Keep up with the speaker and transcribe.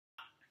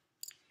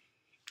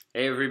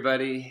Hey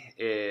everybody,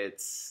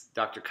 it's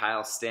Dr.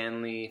 Kyle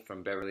Stanley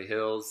from Beverly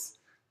Hills.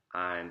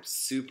 I'm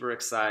super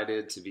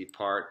excited to be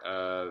part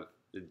of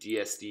the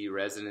DSD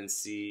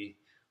Residency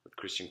with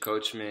Christian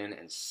Coachman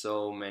and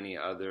so many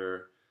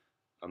other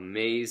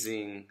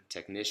amazing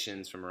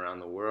technicians from around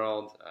the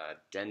world,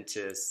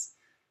 dentists,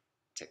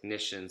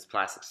 technicians,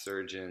 plastic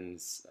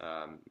surgeons,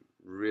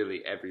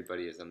 really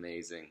everybody is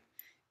amazing.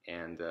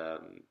 And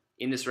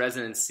in this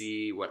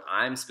residency, what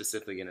I'm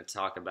specifically going to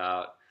talk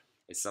about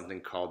is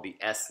something called the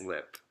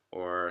S-lip,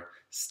 or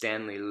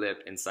Stanley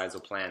lip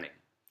incisal planning.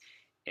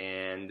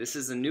 And this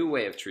is a new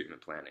way of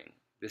treatment planning.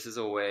 This is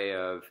a way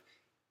of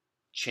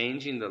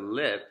changing the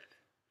lip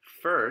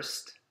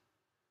first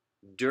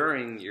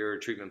during your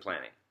treatment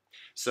planning.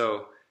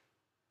 So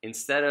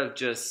instead of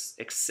just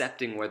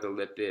accepting where the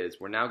lip is,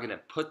 we're now going to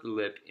put the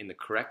lip in the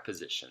correct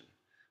position.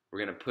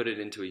 We're going to put it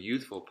into a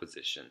youthful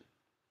position.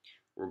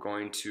 We're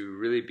going to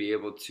really be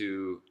able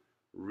to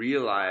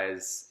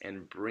realize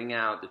and bring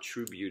out the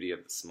true beauty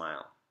of the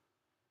smile.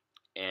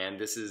 And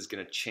this is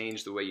going to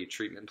change the way you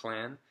treatment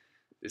plan.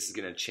 This is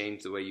going to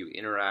change the way you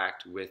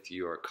interact with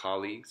your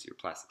colleagues, your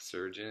plastic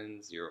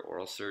surgeons, your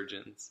oral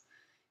surgeons.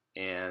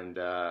 And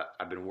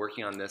I've been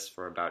working on this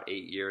for about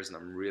 8 years, and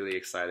I'm really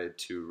excited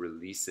to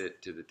release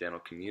it to the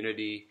dental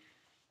community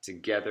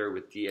together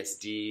with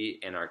DSD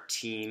and our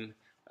team,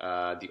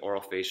 the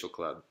Oral Facial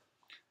Club.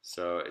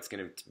 So it's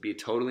going to be a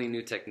totally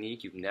new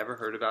technique. You've never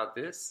heard about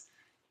this.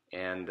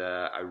 And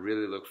I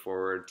really look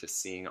forward to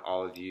seeing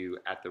all of you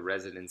at the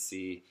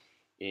residency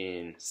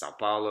in Sao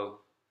Paulo,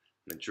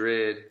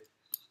 Madrid,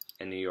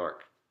 and New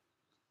York.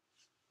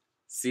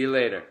 See you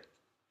later.